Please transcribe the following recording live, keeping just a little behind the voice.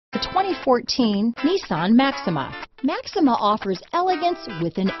The 2014 Nissan Maxima. Maxima offers elegance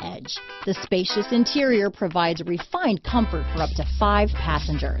with an edge. The spacious interior provides refined comfort for up to 5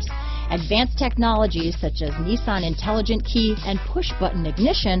 passengers. Advanced technologies such as Nissan Intelligent Key and push-button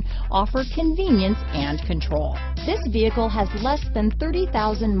ignition offer convenience and control. This vehicle has less than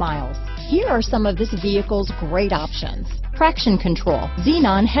 30,000 miles. Here are some of this vehicle's great options: traction control,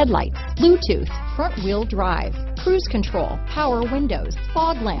 Xenon headlights, Bluetooth, front-wheel drive, cruise control, power windows,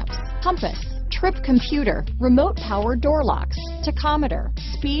 fog lamps, compass, trip computer, remote power door locks, tachometer,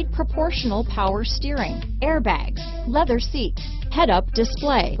 speed proportional power steering, airbags, leather seats, head-up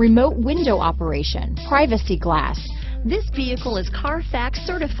display, remote window operation, privacy glass. This vehicle is Carfax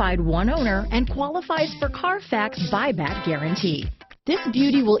certified one owner and qualifies for Carfax buyback guarantee. This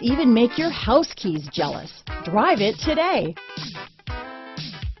beauty will even make your house keys jealous. Drive it today.